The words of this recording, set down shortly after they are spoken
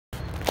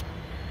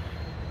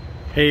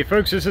Hey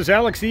folks, this is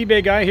Alex, the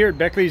eBay guy here at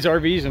Beckleys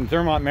RVs in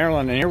Thurmont,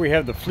 Maryland, and here we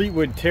have the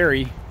Fleetwood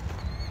Terry.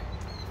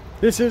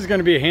 This is going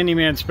to be a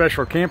handyman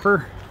special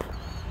camper.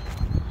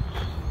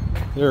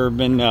 There have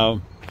been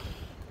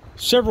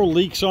several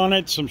leaks on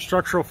it, some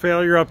structural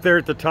failure up there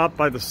at the top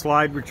by the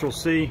slide, which you'll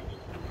see.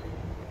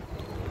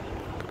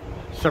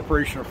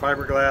 Separation of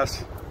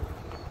fiberglass.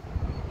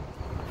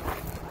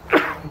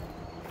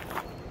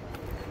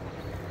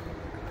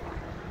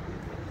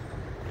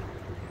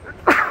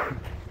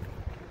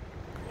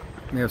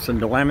 We have some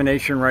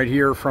delamination right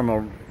here from a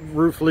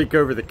roof leak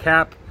over the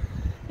cap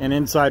and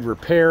inside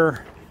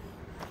repair.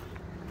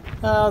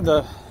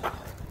 The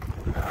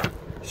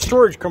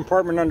storage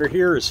compartment under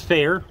here is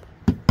fair.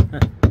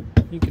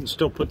 You can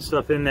still put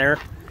stuff in there.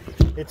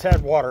 It's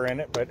had water in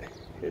it, but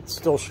it's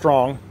still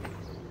strong.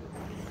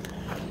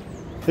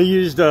 They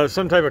used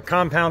some type of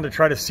compound to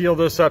try to seal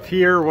this up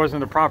here. It wasn't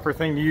the proper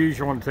thing to use.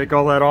 You want to take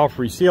all that off,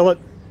 reseal it.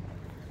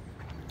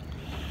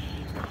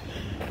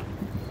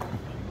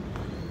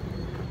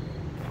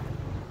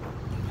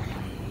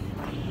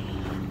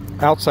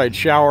 Outside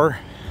shower.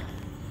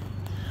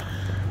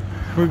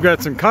 We've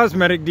got some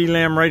cosmetic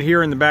delam right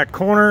here in the back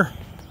corner.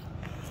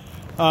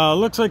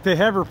 Looks like they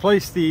have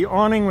replaced the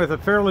awning with a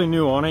fairly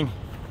new awning.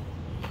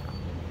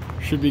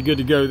 Should be good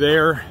to go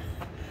there.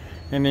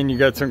 And then you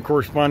got some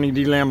corresponding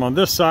delam on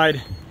this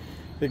side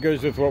that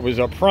goes with what was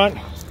up front.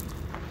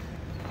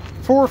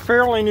 4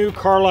 fairly new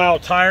Carlisle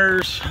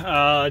tires.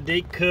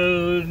 Date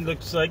code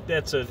looks like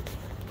that's a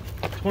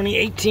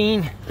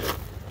 2018. Is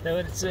that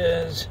what it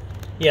says?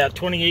 Yeah,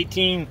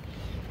 2018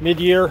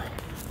 mid-year.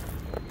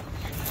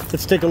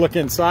 Let's take a look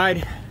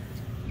inside.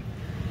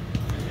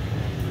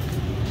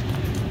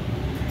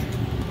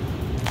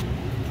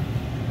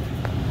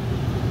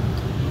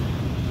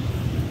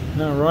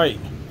 All right.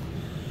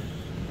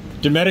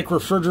 Dometic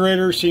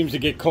refrigerator seems to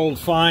get cold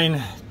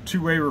fine.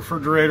 2-way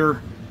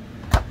refrigerator.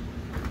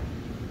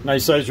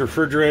 Nice size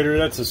refrigerator.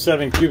 That's a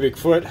 7 cubic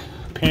foot.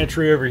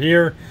 Pantry over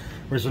here.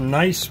 There's some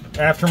nice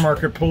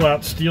aftermarket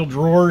pull-out steel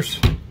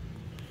drawers.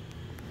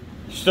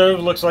 Stove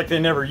looks like they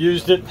never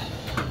used it.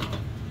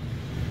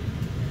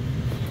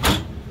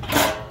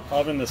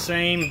 Oven the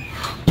same.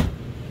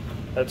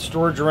 That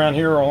storage around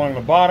here along the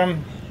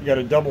bottom. You got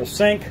a double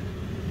sink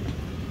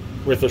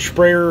with a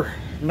sprayer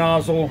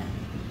nozzle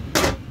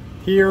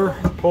here,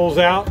 pulls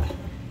out.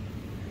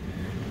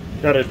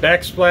 Got a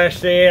backsplash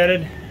they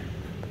added.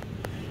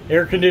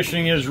 Air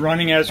conditioning is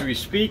running as we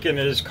speak and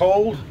it is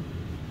cold.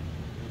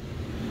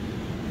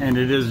 And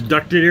it is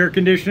ducted air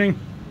conditioning.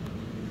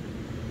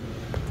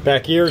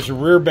 Back here is a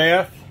rear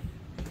bath.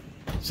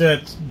 So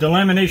that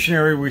delamination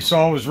area we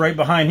saw was right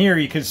behind here.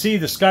 You can see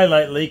the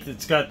skylight leak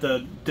that's got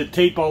the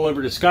tape all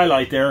over the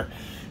skylight there.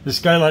 The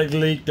skylight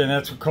leaked and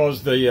that's what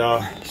caused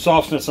the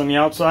softness on the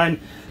outside.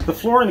 The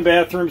floor in the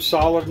bathroom is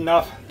solid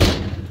enough.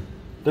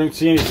 Don't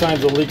see any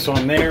signs of leaks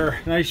on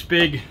there. Nice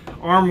big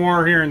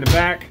armoire here in the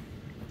back.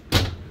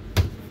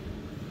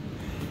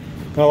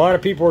 Now, a lot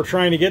of people are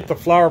trying to get the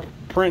flower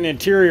print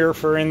interior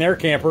for in their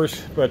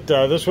campers, but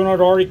this one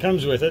already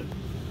comes with it.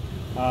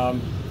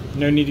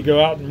 No need to go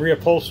out and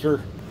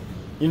reupholster,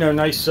 you know,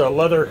 nice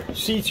leather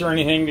seats or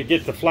anything to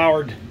get the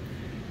flowered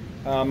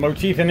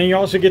motif. And then you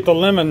also get the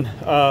lemon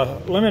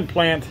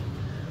plant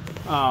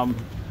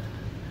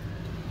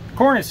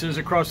cornices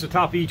across the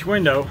top of each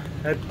window.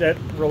 That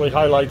really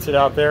highlights it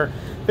out there.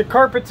 The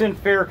carpet's in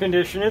fair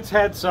condition. It's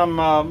had some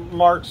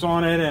marks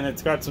on it and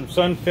it's got some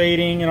sun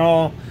fading and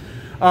all.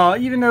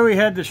 Even though we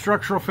had the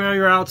structural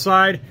failure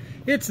outside,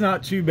 it's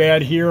not too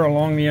bad here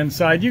along the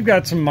inside. You've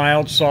got some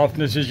mild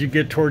softness as you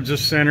get towards the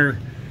center,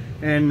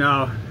 and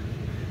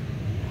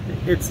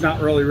it's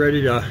not really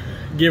ready to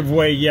give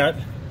way yet.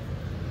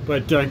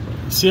 But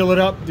seal it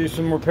up, do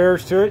some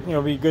repairs to it, and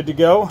you'll be good to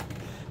go.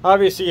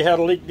 Obviously, you had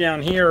a leak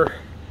down here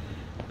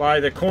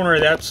by the corner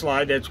of that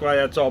slide. That's why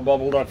that's all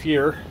bubbled up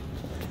here.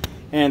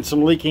 And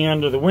some leaking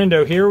under the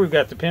window here. We've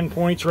got the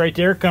pinpoints right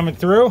there coming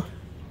through.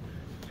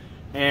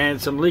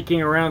 And some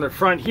leaking around the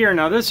front here.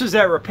 Now this is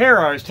that repair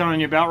I was telling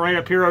you about right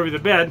up here over the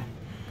bed.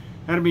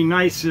 That'll be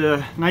nice,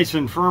 nice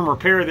and firm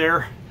repair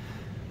there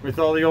with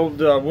all the old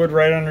wood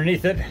right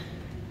underneath it.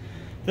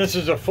 This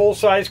is a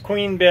full-size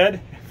queen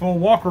bed, full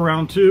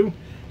walk-around too.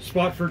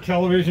 Spot for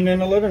television in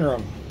the living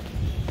room.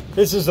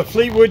 This is the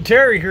Fleetwood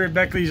Terry here at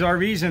Beckleys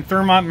RVs in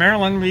Thurmont,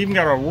 Maryland. We even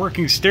got a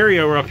working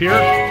stereo up here.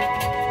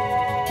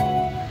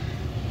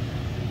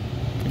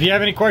 If you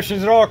have any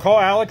questions at all, call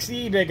Alex,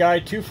 the eBay guy,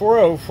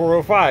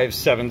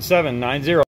 240-405-7790.